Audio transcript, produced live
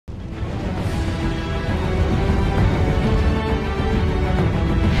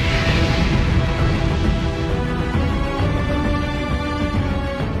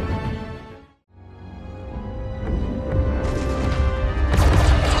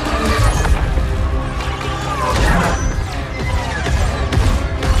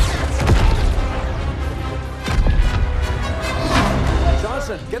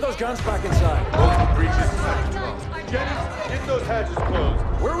guns back inside. Multiple breaches in Sector 12. Jennings, get those hatches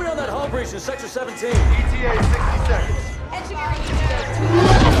closed. Where are we on that hull breach in Sector 17? ETA 60 seconds. Engineering unit.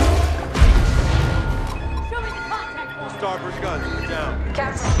 Show me the contact point. Starboard guns, down.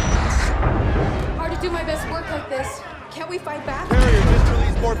 Captain. Hard to do my best work like this. Can't we fight back? Carrier, just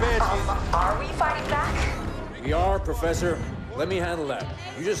release more banshees. Are we fighting back? We are, Professor. Let me handle that.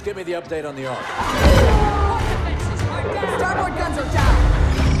 You just give me the update on the Ark. Starboard guns are down.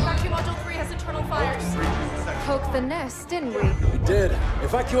 Vacuum Module 3 has internal fires. Poked the nest, didn't we? We did.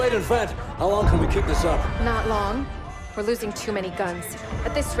 Evacuate and vent. How long can we keep this up? Not long. We're losing too many guns.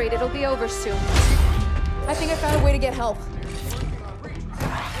 At this rate, it'll be over soon. I think I found a way to get help.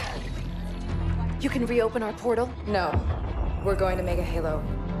 You can reopen our portal? No. We're going to Mega Halo.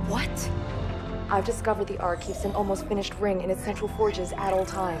 What? I've discovered the Ark keeps an almost finished ring in its central forges at all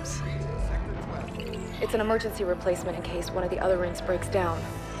times. It's an emergency replacement in case one of the other rings breaks down.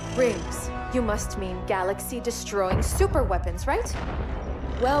 Rings? You must mean galaxy-destroying super weapons, right?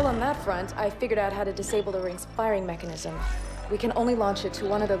 Well, on that front, I figured out how to disable the ring's firing mechanism. We can only launch it to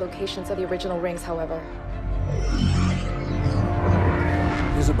one of the locations of the original rings, however.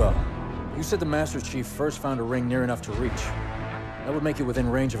 Isabel, you said the Master Chief first found a ring near enough to reach. That would make it within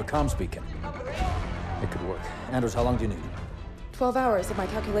range of a comms beacon. It could work. Anders, how long do you need? 12 hours, if my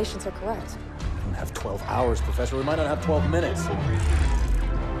calculations are correct. We don't have 12 hours, Professor. We might not have 12 minutes.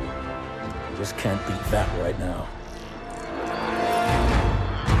 We just can't beat that right now.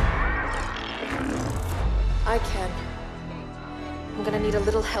 I can. I'm gonna need a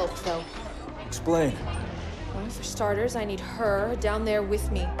little help, though. Explain. Well, for starters, I need her down there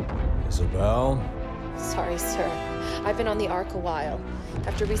with me. Isabel? Sorry, sir. I've been on the Ark a while.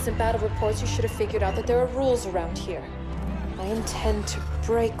 After recent battle reports, you should have figured out that there are rules around here. I intend to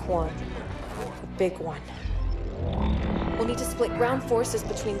break one. A big one. We'll need to split ground forces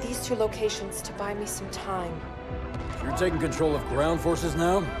between these two locations to buy me some time. You're taking control of ground forces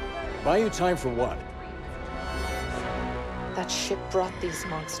now? Buy you time for what? That ship brought these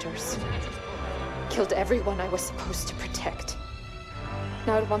monsters. Killed everyone I was supposed to protect.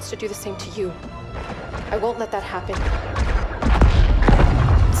 Now it wants to do the same to you. I won't let that happen.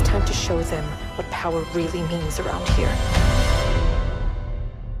 It's time to show them what power really means around here.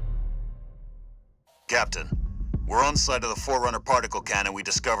 Captain, we're on site of the Forerunner particle cannon we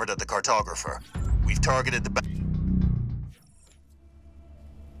discovered at the cartographer. We've targeted the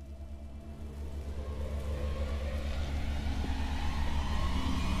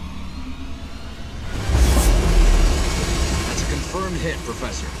That's a confirmed hit,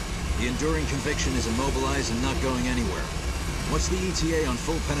 Professor. The enduring conviction is immobilized and not going anywhere. What's the ETA on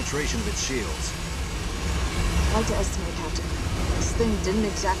full penetration of its shields? Hard to estimate, Captain. This thing didn't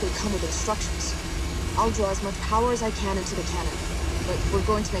exactly come with instructions. I'll draw as much power as I can into the cannon, but we're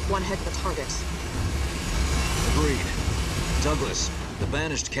going to make one heck of a target. Agreed. Douglas, the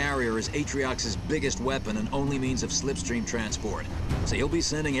banished carrier is Atriox's biggest weapon and only means of slipstream transport, so he'll be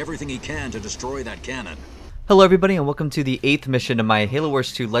sending everything he can to destroy that cannon. Hello everybody and welcome to the 8th mission of my Halo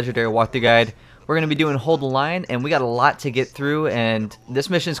Wars 2 Legendary Walkthrough Guide. We're going to be doing Hold the Line, and we got a lot to get through, and this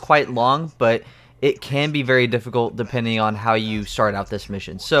mission is quite long, but it can be very difficult depending on how you start out this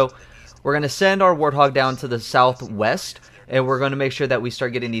mission. So we're going to send our Warthog down to the southwest, and we're going to make sure that we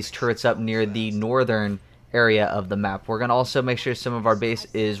start getting these turrets up near the northern area of the map. We're going to also make sure some of our base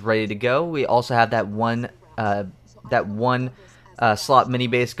is ready to go. We also have that one slot mini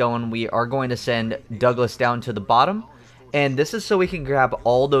base going. We are going to send Douglas down to the bottom, and this is so we can grab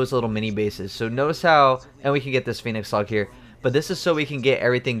all those little mini bases. So notice how, and we can get this Phoenix log here, but this is so we can get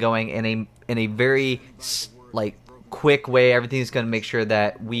everything going in a very like quick way. Everything's going to make sure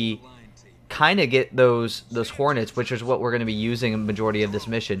that we kind of get those Hornets, which is what we're going to be using a majority of this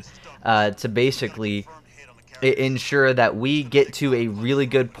mission, to basically ensure that we get to a really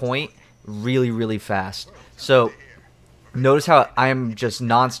good point really fast. So notice how I am just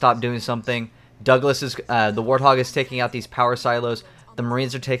non-stop doing something. Douglas is, the Warthog is taking out these power silos. The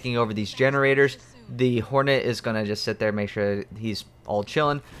Marines are taking over these generators. The Hornet is going to just sit there, make sure he's all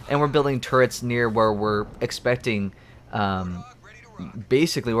chilling. And we're building turrets near where we're expecting,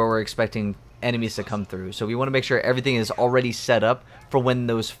 basically where we're expecting enemies to come through. So we want to make sure everything is already set up for when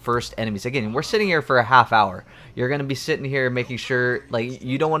those first enemies. Again, we're sitting here for a half hour. You're going to be sitting here making sure, like,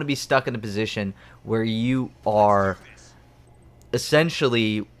 you don't want to be stuck in a position where you are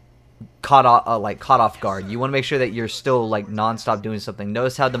essentially caught off guard. You want to make sure that you're still like non-stop doing something.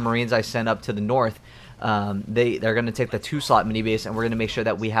 Notice how the Marines I sent up to the north, they're going to take the 2-slot mini base, and we're going to make sure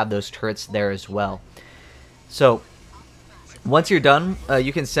that we have those turrets there as well. So Once you're done,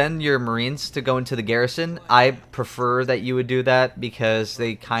 you can send your Marines to go into the garrison. I prefer that you would do that because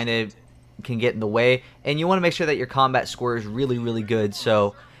they kind of can get in the way, and you want to make sure that your combat score is really, really good.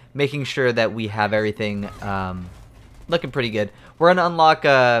 So making sure that we have everything looking pretty good. We're going to unlock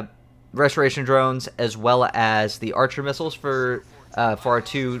restoration drones as well as the archer missiles for our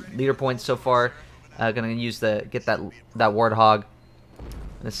 2 leader points so far. Going to use get that warthog.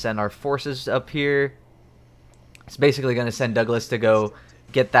 Going to send our forces up here. It's basically going to send Douglas to go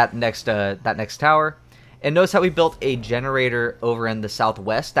get that next tower. And notice how we built a generator over in the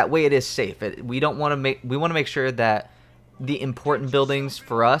southwest. That way it is safe. We want to make sure that the important buildings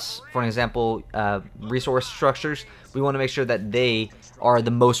for us, for example, resource structures, we want to make sure that they are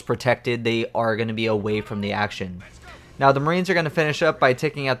the most protected. They are going to be away from the action. Now the Marines are going to finish up by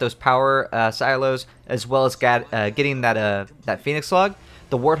taking out those power silos as well as getting that Phoenix log.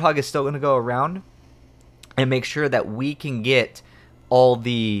 The Warthog is still going to go around and make sure that we can get all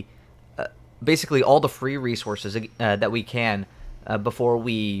the basically all the free resources that we can before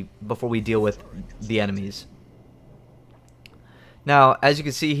we deal with the enemies. Now, as you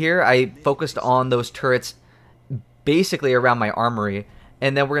can see here, I focused on those turrets basically around my armory,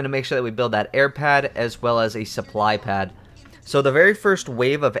 and then we're going to make sure that we build that air pad as well as a supply pad. So the very first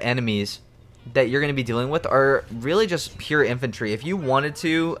wave of enemies that you're going to be dealing with are really just pure infantry. If you wanted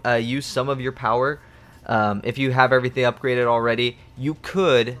to use some of your power, if you have everything upgraded already, you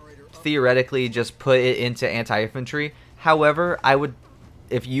could theoretically just put it into anti-infantry. However,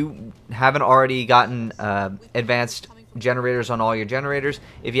 if you haven't already gotten advanced generators on all your generators,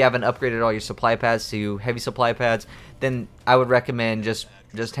 if you haven't upgraded all your supply pads to heavy supply pads, then I would recommend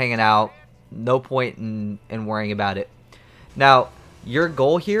just hanging out. No point in worrying about it. Now, your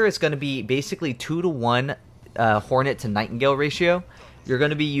goal here is going to be basically 2-to-1 Hornet to Nightingale ratio. You're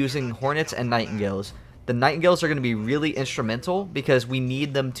going to be using Hornets and Nightingales. The Nightingales are going to be really instrumental because we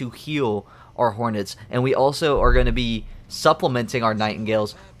need them to heal our Hornets, and we also are going to be supplementing our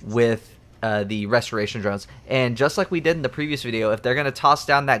Nightingales with the restoration drones. And just like we did in the previous video, if they're going to toss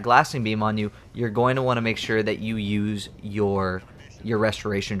down that glassing beam on you, you're going to want to make sure that you use your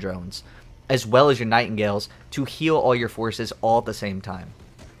restoration drones as well as your Nightingales to heal all your forces all at the same time.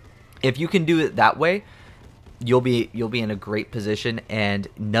 If you can do it that way, you'll be in a great position and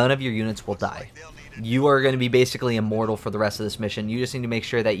none of your units will die. You are going to be basically immortal for the rest of this mission. You just need to make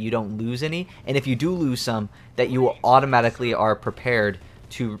sure that you don't lose any, and if you do lose some, that you automatically are prepared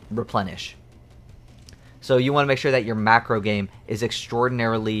to replenish. So you want to make sure that your macro game is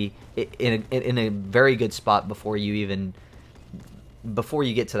extraordinarily in a very good spot before you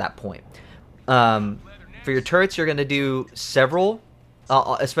get to that point. For your turrets, you're going to do several,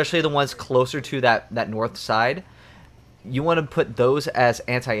 especially the ones closer to that north side. You want to put those as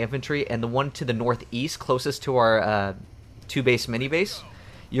anti-infantry, and the one to the northeast, closest to our 2-base mini-base,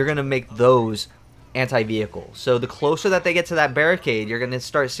 you're going to make those anti-vehicle. So the closer that they get to that barricade, you're going to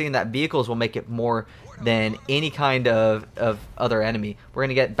start seeing that vehicles will make it more than any kind of other enemy. We're going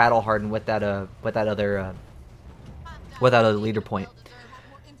to get battle hardened with that other leader point.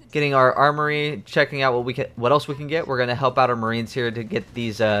 Getting our armory, checking out what else we can get. We're going to help out our Marines here to get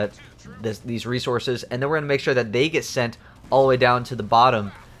these resources, and then we're going to make sure that they get sent all the way down to the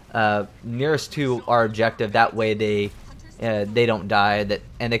bottom, nearest to our objective. That way they don't die,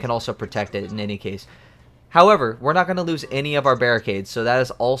 and they can also protect it in any case. However, we're not going to lose any of our barricades, so that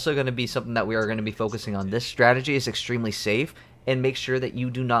is also going to be something that we are going to be focusing on. This strategy is extremely safe, and make sure that you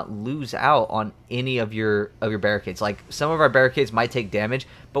do not lose out on any of your barricades. Like, some of our barricades might take damage,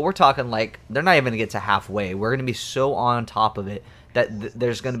 but we're talking like they're not even going to get to halfway. We're going to be so on top of it that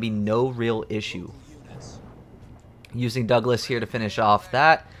there's going to be no real issue. Using Douglas here to finish off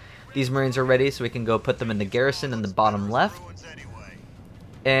that. These Marines are ready, so we can go put them in the garrison in the bottom left.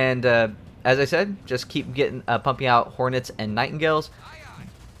 And as I said, just keep pumping out Hornets and Nightingales,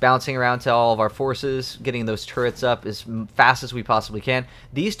 bouncing around to all of our forces, getting those turrets up as fast as we possibly can.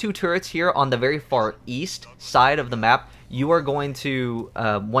 These 2 turrets here on the very far east side of the map, you are going to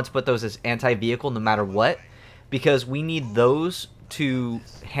want to put those as anti-vehicle no matter what, because we need those to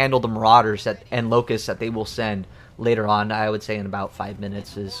handle the marauders and locusts that they will send later on. I would say in about 5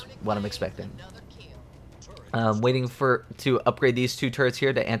 minutes is what I'm expecting. Waiting to upgrade these 2 turrets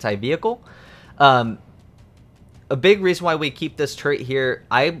here to anti-vehicle. A big reason why we keep this turret here,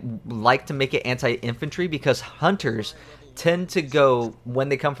 I like to make it anti-infantry because hunters tend to go, when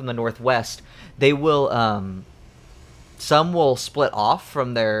they come from the northwest, they will, some will split off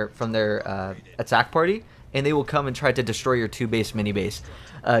from their attack party, and they will come and try to destroy your 2-base mini-base,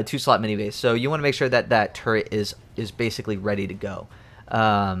 2-slot mini-base. So you want to make sure that that turret is basically ready to go.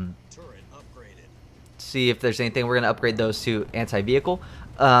 see if there's anything. We're going to upgrade those to anti-vehicle.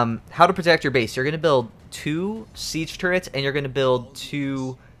 How to protect your base. You're going to build 2 siege turrets, and you're going to build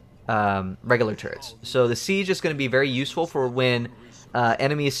 2 regular turrets. So the siege is going to be very useful for when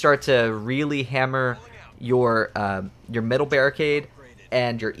enemies start to really hammer your middle barricade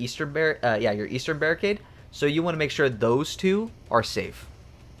and your eastern barricade. So you want to make sure those 2 are safe.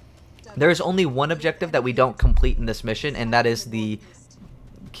 There is only one objective that we don't complete in this mission, and that is the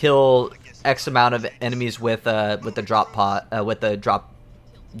kill X amount of enemies with the drop pod, with the drop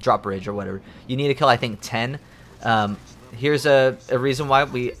bridge or whatever. You need to kill, I think, 10. Here's a reason why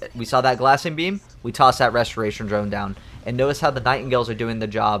we saw that glassing beam. We tossed that restoration drone down, and notice how the Nightingales are doing the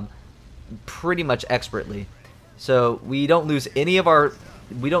job pretty much expertly. So we don't lose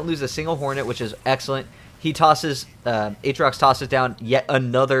a single Hornet, which is excellent. He tosses, Aatrox tosses down yet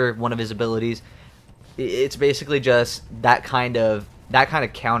another one of his abilities. It's basically just that kind of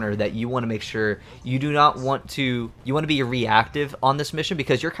counter that you want to make sure you do not want to. You want to be reactive on this mission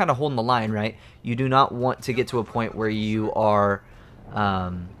because you're kind of holding the line, right? You do not want to get to a point where you are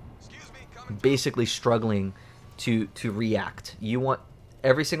basically struggling to react. You want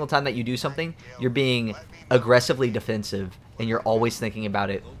every single time that you do something, you're being aggressively defensive, and you're always thinking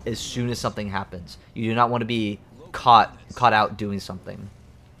about it as soon as something happens. You do not want to be caught out doing something.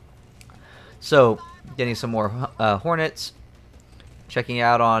 So, getting some more Hornets, checking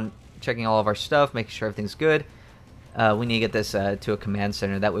all of our stuff, making sure everything's good. We need to get this to a command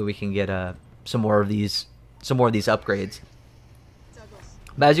center. That way we can get some more of these upgrades.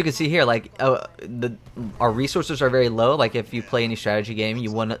 But as you can see here, like our resources are very low. Like if you play any strategy game,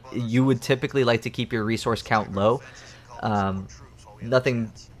 you would typically like to keep your resource count low.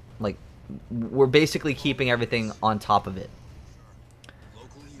 Nothing like we're basically keeping everything on top of it.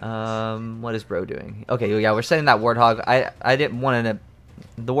 What is bro doing? Okay, yeah, we're setting that Warthog. I didn't want to.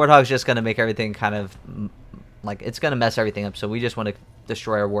 The Warthog's just gonna make everything kind of like it's gonna mess everything up. So we just want to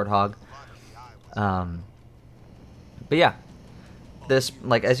destroy our Warthog. But yeah. This,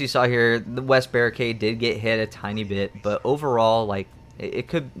 like as you saw here, the west barricade did get hit a tiny bit, but overall, like it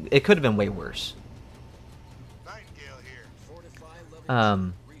could have been way worse.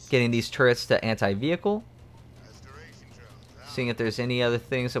 Getting these turrets to anti-vehicle, seeing if there's any other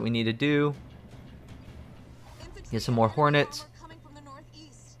things that we need to do. Get some more Hornets.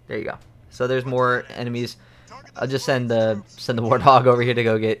 There you go. So there's more enemies. I'll just send the Warthog over here to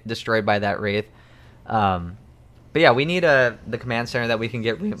go get destroyed by that Wraith. But yeah, we need the command center that we can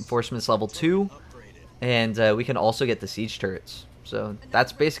get reinforcements level 2, and we can also get the siege turrets. So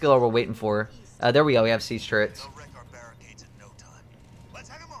that's basically all we're waiting for. There we go, we have siege turrets.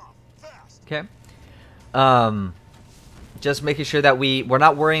 Okay. Just making sure that we're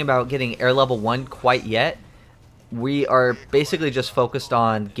not worrying about getting air level 1 quite yet. We are basically just focused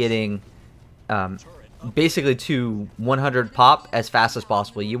on getting basically to 100 pop as fast as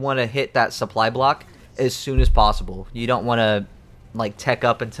possible. You want to hit that supply block as soon as possible. You don't want to like tech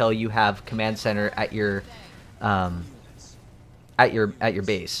up until you have command center at your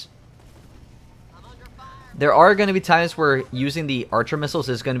base. There are going to be times where using the archer missiles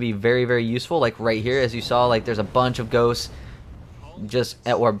is going to be very, very useful. Like right here, as you saw, like there's a bunch of ghosts,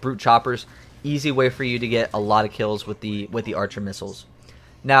 or brute choppers. Easy way for you to get a lot of kills with the archer missiles.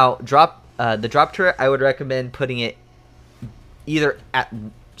 Now, the drop turret, I would recommend putting it either at.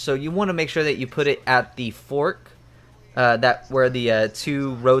 So you want to make sure that you put it at the fork, where the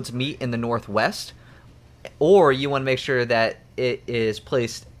 2 roads meet in the northwest, or you want to make sure that it is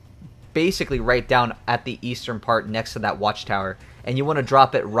placed basically right down at the eastern part next to that watchtower, and you want to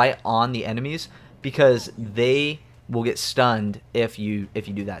drop it right on the enemies because they will get stunned if you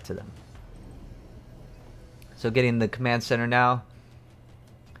do that to them. So getting the command center now,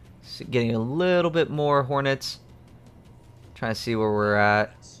 so getting a little bit more Hornets. Trying to see where we're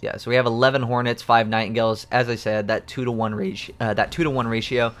at. Yeah, so we have 11 Hornets, 5 Nightingales. As I said, that 2-to-1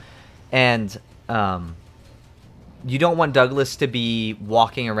 ratio. And you don't want Douglas to be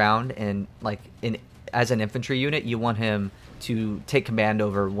walking around and like as an infantry unit. You want him to take command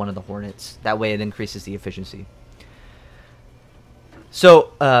over one of the Hornets. That way, it increases the efficiency.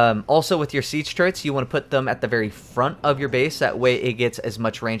 So also with your siege turrets, you want to put them at the very front of your base. That way, it gets as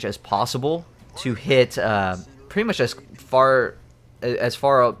much range as possible to hit. Pretty much as far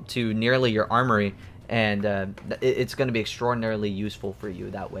up to nearly your armory, and it's going to be extraordinarily useful for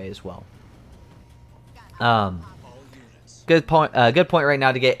you that way as well. Good point right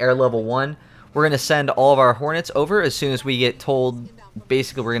now to get air level 1. We're going to send all of our Hornets over as soon as we get told.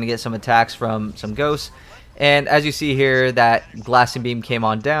 Basically, we're going to get some attacks from some ghosts, and as you see here, that glassing beam came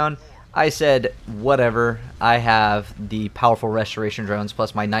on down. I said whatever. I have the powerful restoration drones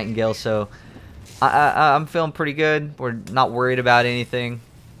plus my Nightingale, so I'm feeling pretty good. We're not worried about anything.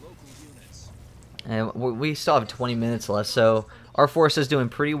 And we still have 20 minutes left, so our force is doing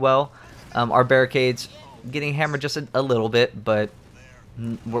pretty well. Our barricades getting hammered just a little bit, but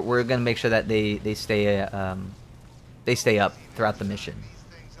we're going to make sure that they stay up throughout the mission.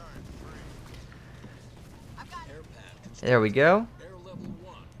 There we go.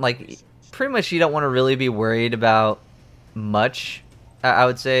 Like, pretty much you don't want to really be worried about much, I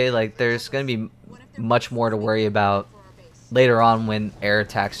would say. Like, there's going to be much more to worry about later on when air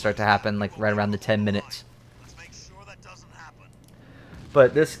attacks start to happen, like right around the 10 minutes.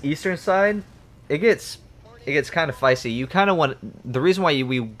 But this eastern side, it gets kind of feisty. You kind of want, the reason why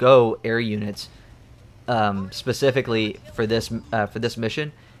we go air units specifically for this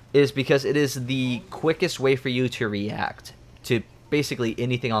mission is because it is the quickest way for you to react to basically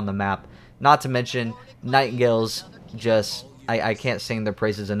anything on the map. Not to mention, Nightingales just, I can't sing their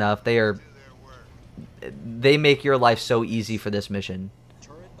praises enough. They make your life so easy for this mission.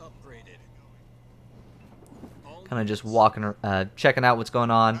 Kind of just walking, checking out what's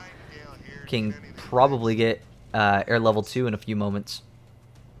going on. Can probably get air level 2 in a few moments.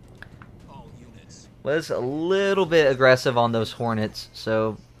 Was a little bit aggressive on those Hornets,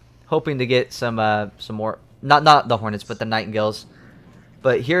 so hoping to get some more, not the Hornets, but the Nightingales.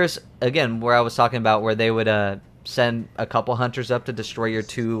 But here's again where I was talking about where they would send a couple hunters up to destroy your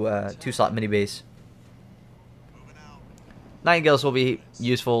two slot mini base. Nightingales will be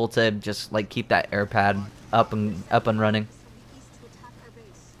useful to just like keep that air pad up and running.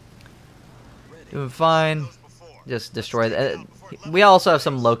 Doing fine. Just destroy that. We also have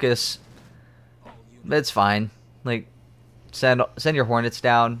some locusts. It's fine. Like send your Hornets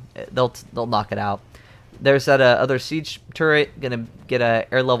down. They'll knock it out. There's that other siege turret. Gonna get a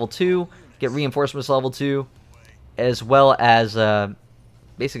air level 2. Get reinforcements level 2, as well as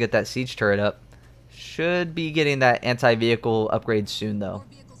basically get that siege turret up. Should be getting that anti-vehicle upgrade soon though.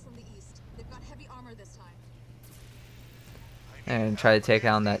 And try to take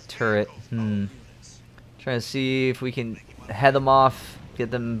down that turret. Trying to see if we can head them off,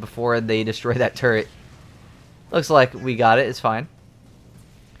 get them before they destroy that turret. Looks like we got it. It's fine.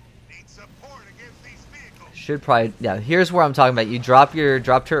 Should probably, yeah. Here's where I'm talking about. You drop your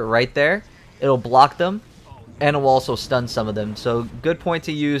drop turret right there. It'll block them, and it will also stun some of them. So good point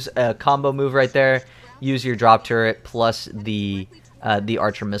to use a combo move right there. Use your drop turret plus the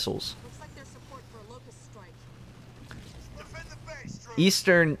archer missiles.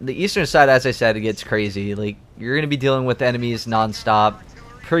 The eastern side, as I said, it gets crazy. Like you're gonna be dealing with enemies nonstop,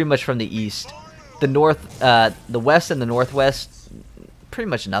 pretty much from the east. The north, the west and the northwest, pretty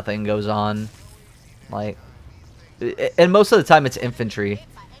much nothing goes on. Like, and most of the time it's infantry.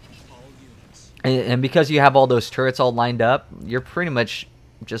 And because you have all those turrets all lined up, you're pretty much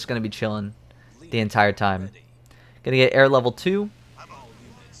just gonna be chilling the entire time. Gonna get air level 2.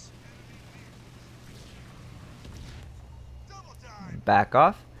 Back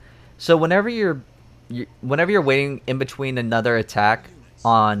off. So whenever you're waiting in between another attack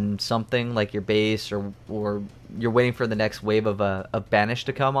on something like your base or you're waiting for the next wave of banish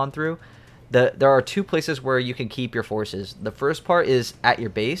to come on through, there are two places where you can keep your forces. The first part is at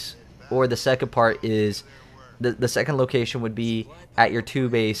your base, or the second part is the second location would be at your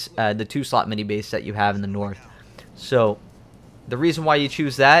the 2 slot mini base that you have in the north. So the reason why you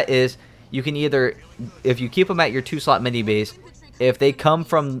choose that is you can either, if you keep them at your 2 slot mini base, if they come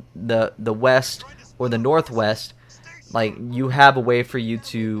from the west or the northwest, like you have a way for you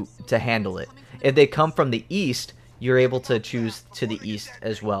to handle it. If they come from the east, you're able to choose to the east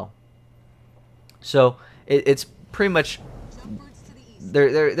as well. So it's pretty much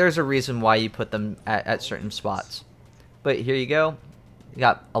there's a reason why you put them at certain spots. But here you go. You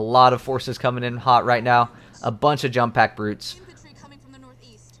got a lot of forces coming in hot right now. A bunch of jump pack brutes,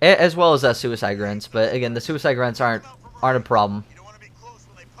 as well as suicide grunts. But again, the suicide grunts aren't a problem.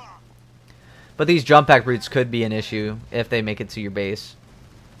 But these jump pack brutes could be an issue if they make it to your base.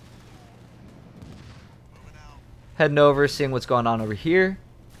 Heading over, seeing what's going on over here.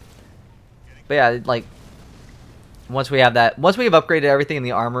 But yeah, like once we have upgraded everything in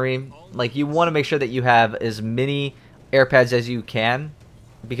the armory, like you want to make sure that you have as many air pads as you can,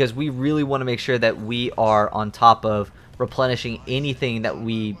 because we really want to make sure that we are on top of replenishing anything that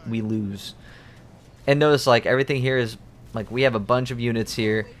we lose. And notice like everything here is like we have a bunch of units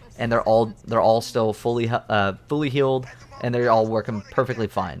here, and they're all still fully healed, and they're all working perfectly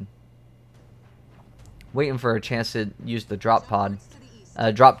fine. Waiting for a chance to use the drop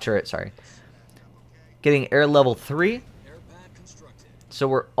turret, sorry. Getting air level 3. So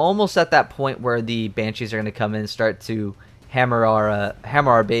we're almost at that point where the Banshees are going to come in and start to hammer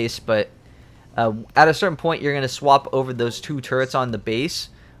our base, but At a certain point, you're going to swap over those 2 turrets on the base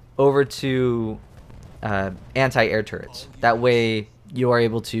over to anti-air turrets. That way, you are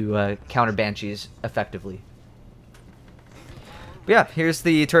able to counter Banshees effectively. But yeah, here's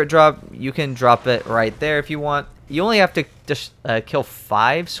the turret drop. You can drop it right there if you want. You only have to just kill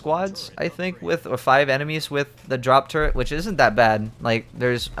 5 squads, I think, or 5 enemies with the drop turret, which isn't that bad. Like,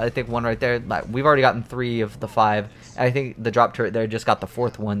 there's, I think, 1 right there. We've already gotten 3 of the 5. And I think the drop turret there just got the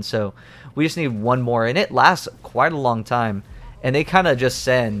 4th one. So we just need 1 more, and it lasts quite a long time. And they kind of just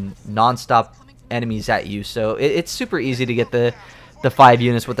send non-stop enemies at you. So it's super easy to get the 5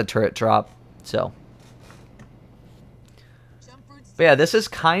 units with the turret drop. So. But yeah, this is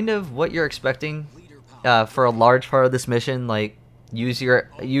kind of what you're expecting for a large part of this mission. Like, use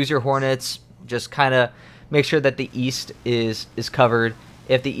your Hornets, just kind of make sure that the east is covered.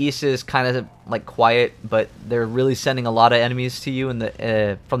 If the east is kind of like quiet, but they're really sending a lot of enemies to you in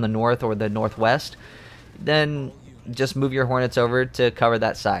the from the north or the northwest, then just move your Hornets over to cover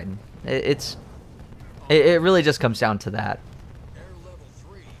that side. It really just comes down to that.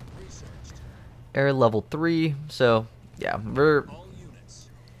 Air level 3. So yeah, we're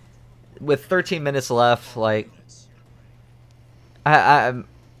with 13 minutes left. Like, I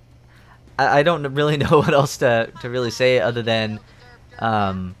don't really know what else to really say other than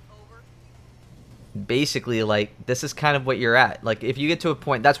basically, like, this is kind of what you're at. Like, if you get to a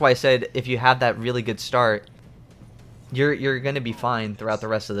point, that's why I said if you have that really good start, you're gonna be fine throughout the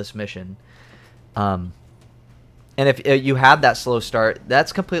rest of this mission. And if you have that slow start,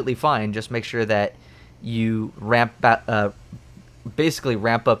 that's completely fine. Just make sure that you basically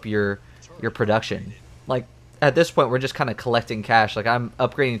ramp up your production. Like, at this point, we're just kind of collecting cash. Like, I'm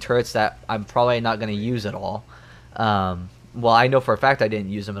upgrading turrets that I'm probably not going to use at all. Well, I know for a fact I didn't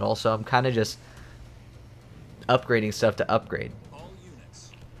use them at all, so I'm kind of just upgrading stuff to upgrade.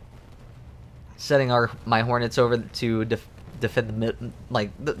 Setting my Hornets over to defend the mid. Like,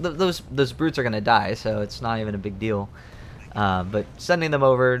 those brutes are going to die, so it's not even a big deal. But sending them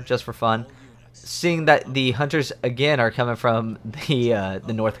over just for fun. Seeing that the hunters again are coming from the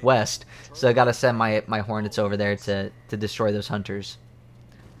northwest, so I gotta send my Hornets over there to destroy those hunters.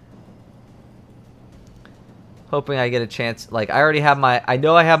 Hoping I get a chance. Like, I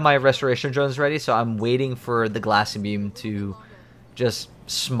know I have my restoration drones ready, so I'm waiting for the glassing beam to just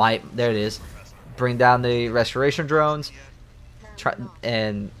smite. There it is. Bring down the restoration drones.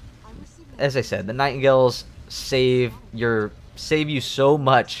 And as I said, the Nightingales save you so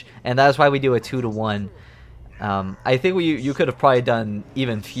much, and that's why we do a 2-to-1. I think you could have probably done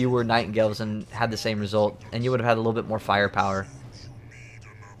even fewer Nightingales and had the same result, and you would have had a little bit more firepower.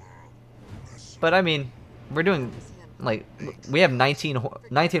 But I mean, we're doing, like, we have 19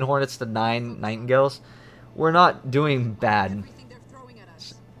 Hornets to 9 Nightingales. We're not doing bad.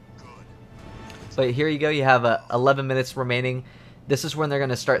 But here you go. You have 11 minutes remaining. This is when they're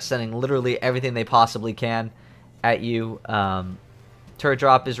going to start sending literally everything they possibly can at you. Turret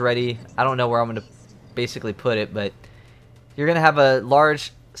drop is ready. I don't know where I'm going to basically put it, but you're going to have a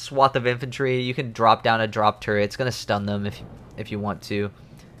large swath of infantry. You can drop down a drop turret. It's going to stun them if you want to.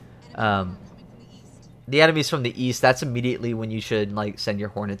 The enemies from the east, that's immediately when you should, like, send your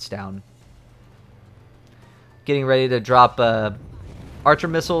Hornets down. Getting ready to drop archer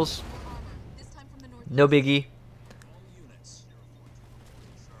missiles. No biggie.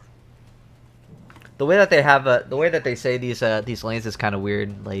 The way that they have the way that they say these lanes is kind of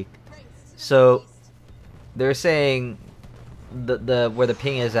weird. Like, so they're saying where the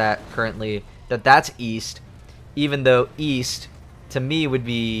ping is at currently, that's east, even though east to me would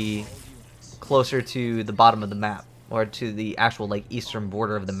be closer to the bottom of the map, or to the actual, like, eastern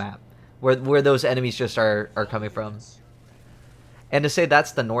border of the map, where those enemies just are coming from. And to say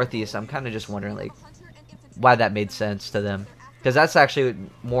that's the northeast, I'm kind of just wondering, like, why that made sense to them, because that's actually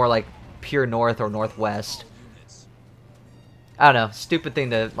more like pure north or northwest. I don't know, stupid thing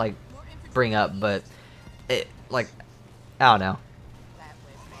to, like, bring up, but it, like, I don't know.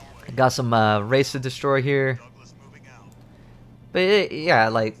 Got some race to destroy here, but yeah,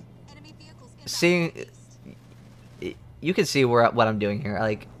 like, seeing, you can see what I'm doing here.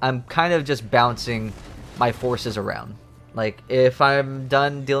 Like, I'm kind of just bouncing my forces around. Like, if I'm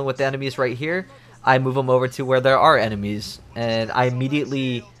done dealing with the enemies right here, I move them over to where there are enemies, and I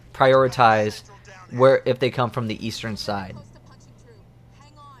immediately prioritize if they come from the eastern side.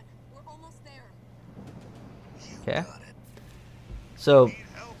 Okay. So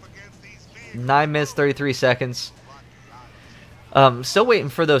 9 minutes 33 seconds. Still waiting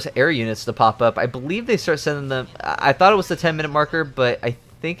for those air units to pop up. I believe they start sending them. I thought it was the 10-minute marker, but I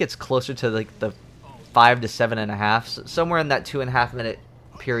think it's closer to, like, the 5 to 7.5, somewhere in that 2.5-minute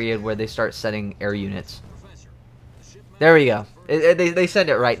period where they start sending air units. There we go. They send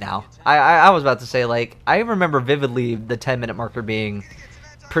it right now. I was about to say, like, I remember vividly the 10-minute marker being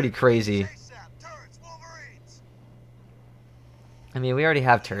pretty crazy. I mean, we already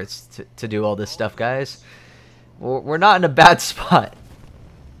have turrets to do all this stuff, guys. We're not in a bad spot.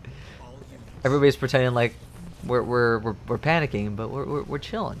 Everybody's pretending like we're panicking, but we're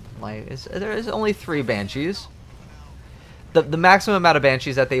chilling. Like, there is only 3 Banshees. The maximum amount of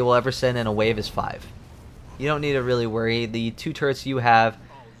Banshees that they will ever send in a wave is 5. You don't need to really worry. The 2 turrets you have,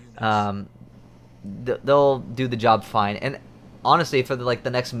 they'll do the job fine. And honestly, for the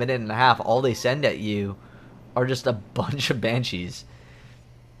next minute and a half, all they send at you are just a bunch of Banshees.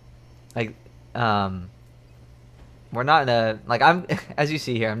 Like, we're not in a, like, I'm, as you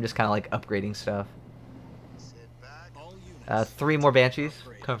see here, I'm just kind of like upgrading stuff. 3 more Banshees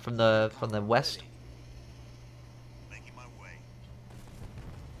come from the west.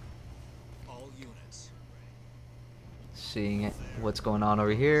 Seeing what's going on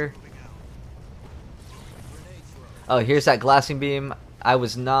over here. Oh, here's that glassing beam. I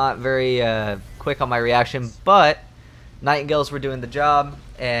was not very quick on my reaction, but Nightingales were doing the job,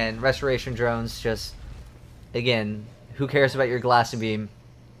 and restoration drones just, again, who cares about your glassing beam?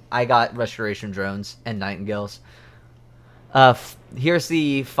 I got restoration drones and Nightingales. Here's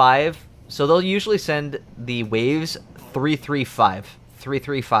the 5. So they'll usually send the waves 335.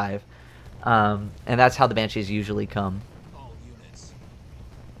 335. And that's how the Banshees usually come.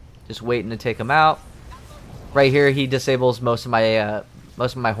 Just waiting to take him out. Right here, he disables most of my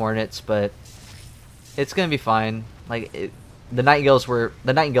Hornets, but it's gonna be fine. Like, the Nightingales were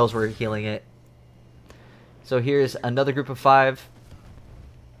healing it. So here's another group of 5,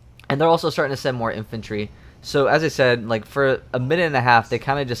 and they're also starting to send more infantry. So as I said, like, for a minute and a half, they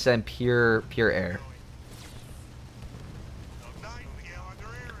kind of just send pure air.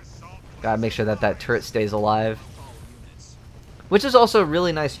 Gotta make sure that turret stays alive. Which is also a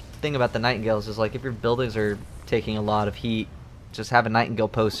really nice thing about the Nightingales, is like, if your buildings are taking a lot of heat, just have a Nightingale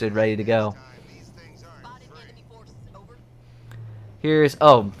posted ready to go. Here's,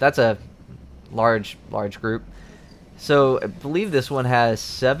 oh, that's a large group. So I believe this one has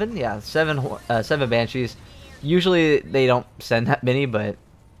 7, yeah, 7 Banshees. Usually they don't send that many, but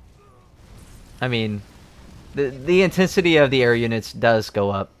I mean, the intensity of the air units does go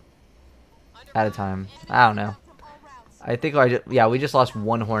up at a time. I don't know. I think we just lost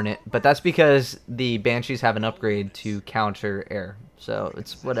 1 Hornet, but that's because the Banshees have an upgrade to counter air, so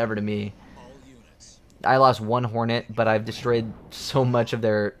it's whatever to me. I lost 1 Hornet, but I've destroyed so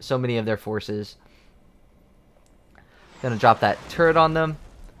many of their forces. Gonna drop that turret on them.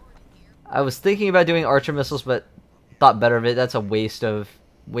 I was thinking about doing archer missiles, but thought better of it. That's a waste of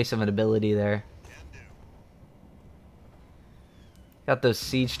an ability there. Got those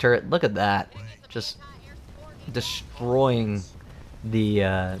siege turret. Look at that, just destroying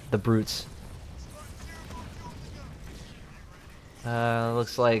the brutes.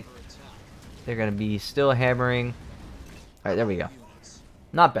 Looks like they're gonna be still hammering. All right, there we go.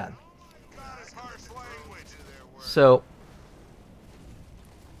 Not bad. So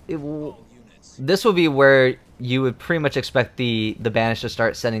this will be where you would pretty much expect the Banish to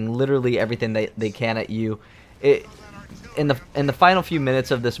start sending literally everything they can at you. In the final few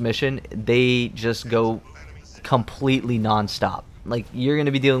minutes of this mission, they just go completely non-stop. Like, you're going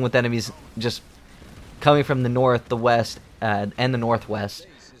to be dealing with enemies just coming from the north, the west, and the northwest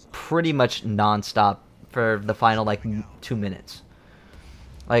pretty much non-stop for the final, like, 2 minutes.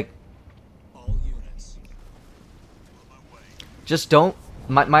 Like, just don't...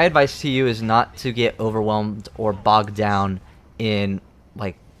 My advice to you is not to get overwhelmed or bogged down in,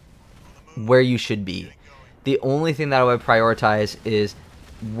 like, where you should be. The only thing that I would prioritize is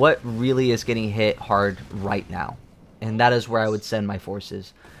what really is getting hit hard right now. And that is where I would send my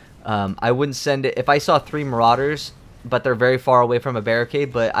forces. I wouldn't send it... If I saw 3 Marauders, but they're very far away from a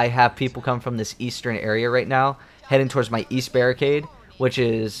barricade, but I have people come from this eastern area right now, heading towards my east barricade, which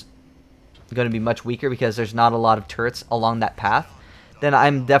is going to be much weaker because there's not a lot of turrets along that path, then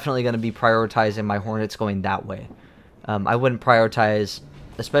I'm definitely going to be prioritizing my Hornets going that way. I wouldn't prioritize...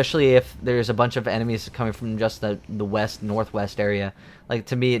 Especially if there's a bunch of enemies coming from just the west, northwest area. Like,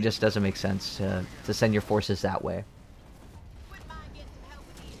 to me, it just doesn't make sense to send your forces that way.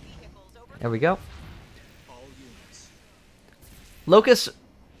 There we go. Locust,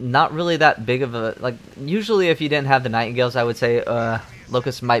 not really that big of a... Like, usually if you didn't have the Nightingales, I would say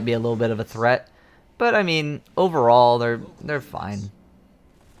Locust might be a little bit of a threat. But, I mean, overall, they're fine.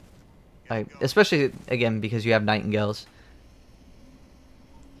 Like, especially, again, because you have Nightingales.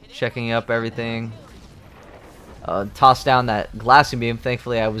 Checking up everything. toss down that glassing beam.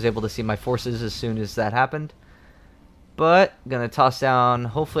 Thankfully, I was able to see my forces as soon as that happened. But gonna toss down.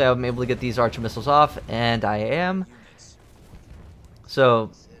 Hopefully, I'm able to get these archer missiles off, and I am. So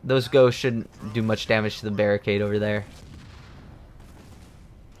those ghosts shouldn't do much damage to the barricade over there.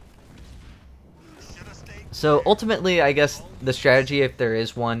 So ultimately, I guess the strategy, if there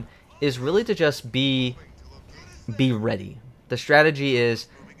is one, is really to just be ready. The strategy is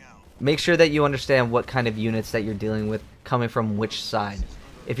make sure that you understand what kind of units that you're dealing with coming from which side.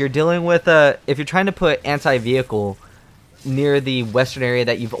 If you're dealing with if you're trying to put anti-vehicle near the western area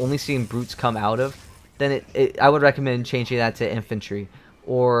that you've only seen brutes come out of, then I would recommend changing that to infantry.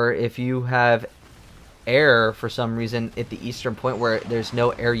 Or if you have air for some reason at the eastern point where there's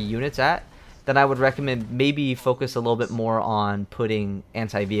no air units at, then I would recommend maybe focus a little bit more on putting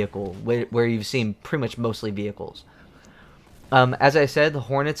anti-vehicle where you've seen pretty much mostly vehicles. As I said, the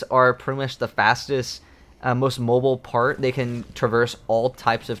Hornets are pretty much the fastest, most mobile part. They can traverse all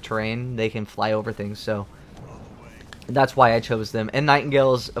types of terrain. They can fly over things, so that's why I chose them. And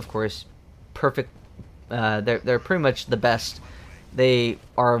Nightingales, of course, perfect. They're pretty much the best. They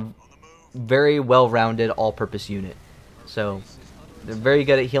are very well-rounded all-purpose unit. So they're very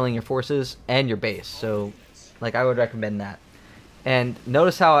good at healing your forces and your base. So, like, I would recommend that. And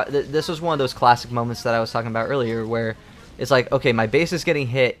notice how this was one of those classic moments that I was talking about earlier, where it's like, okay, my base is getting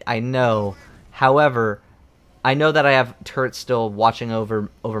hit. I know. However, I know that I have turrets still watching over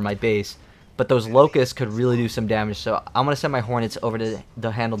my base, but those locusts could really do some damage. So I'm gonna send my Hornets over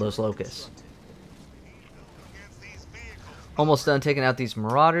to handle those locusts. Almost done taking out these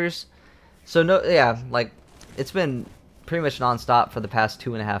marauders. So no, yeah, like it's been pretty much non-stop for the past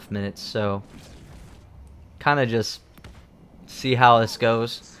 2.5 minutes. So kind of just see how this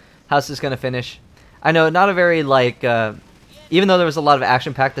goes. How's this gonna finish? I know, not a very like. Even though there was a lot of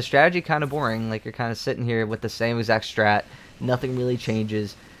action packed, the strategy kind of boring. Like you're kind of sitting here with the same exact strat. Nothing really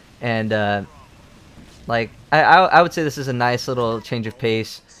changes, and like I would say this is a nice little change of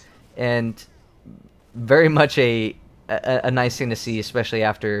pace, and very much a nice thing to see, especially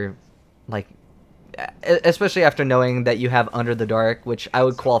after knowing that you have Under the Dark, which I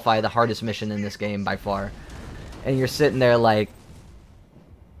would qualify the hardest mission in this game by far. And you're sitting there like,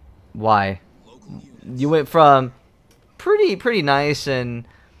 why? You went from pretty nice and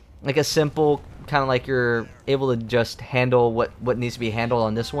like a simple kind of like you're able to just handle what needs to be handled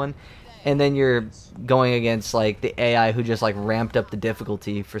on this one, and then you're going against like the AI who just like ramped up the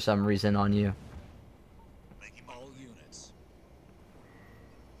difficulty for some reason on you.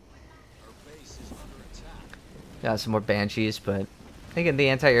 Got some more banshees, but again, the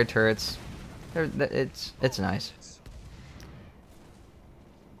anti-air turrets, it's nice.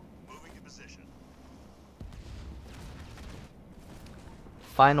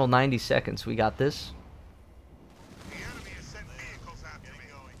 Final 90 seconds, we got this.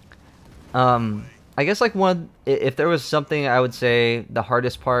 I guess like if there was something I would say the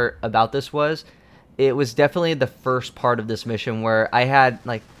hardest part about this was, it was definitely the first part of this mission where I had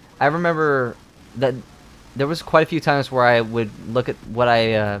like, I remember that there was quite a few times where I would look at where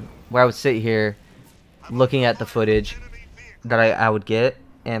I would sit here looking at the footage that I would get,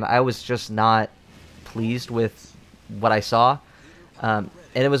 and I was just not pleased with what I saw.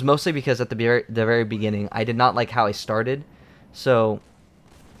 And it was mostly because at the very beginning, I did not like how I started. So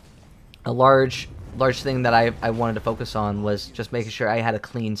a large thing that I wanted to focus on was just making sure I had a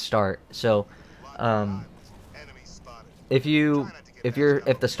clean start. So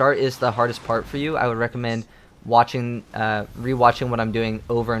if the start is the hardest part for you, I would recommend rewatching what I'm doing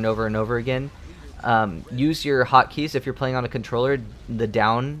over and over and over again. Use your hotkeys if you're playing on a controller. The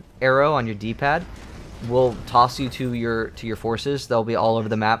down arrow on your D-pad will toss you to your forces. They'll be all over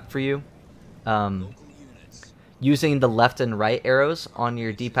the map for you. Using the left and right arrows on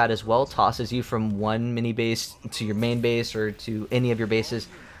your D-pad as well tosses you from one mini base to your main base or to any of your bases.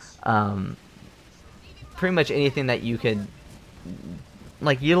 Pretty much anything that you could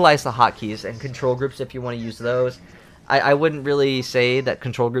like utilize the hotkeys and control groups if you want to use those. I wouldn't really say that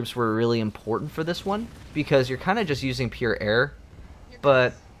control groups were really important for this one because you're kind of just using pure air.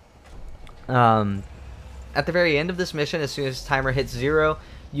 But at the very end of this mission, as soon as timer hits 0,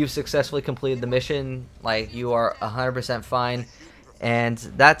 you've successfully completed the mission. Like, you are 100% fine. And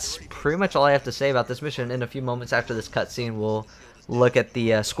that's pretty much all I have to say about this mission. In a few moments after this cutscene, we'll look at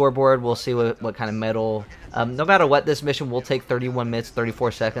the scoreboard. We'll see what kind of medal. No matter what, this mission will take 31 minutes,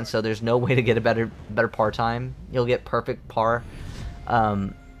 34 seconds, so there's no way to get a better par time. You'll get perfect par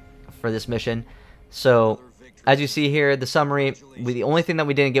for this mission. So, as you see here, the summary, the only thing that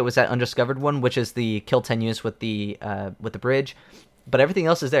we didn't get was that undiscovered one, which is the kill 10 units with the bridge. But everything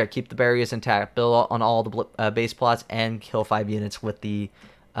else is there. Keep the barriers intact. Build on all the base plots and kill 5 units with the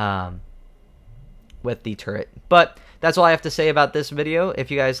turret. But that's all I have to say about this video. If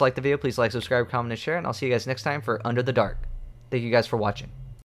you guys like the video, please like, subscribe, comment, and share. And I'll see you guys next time for Under the Dark. Thank you guys for watching.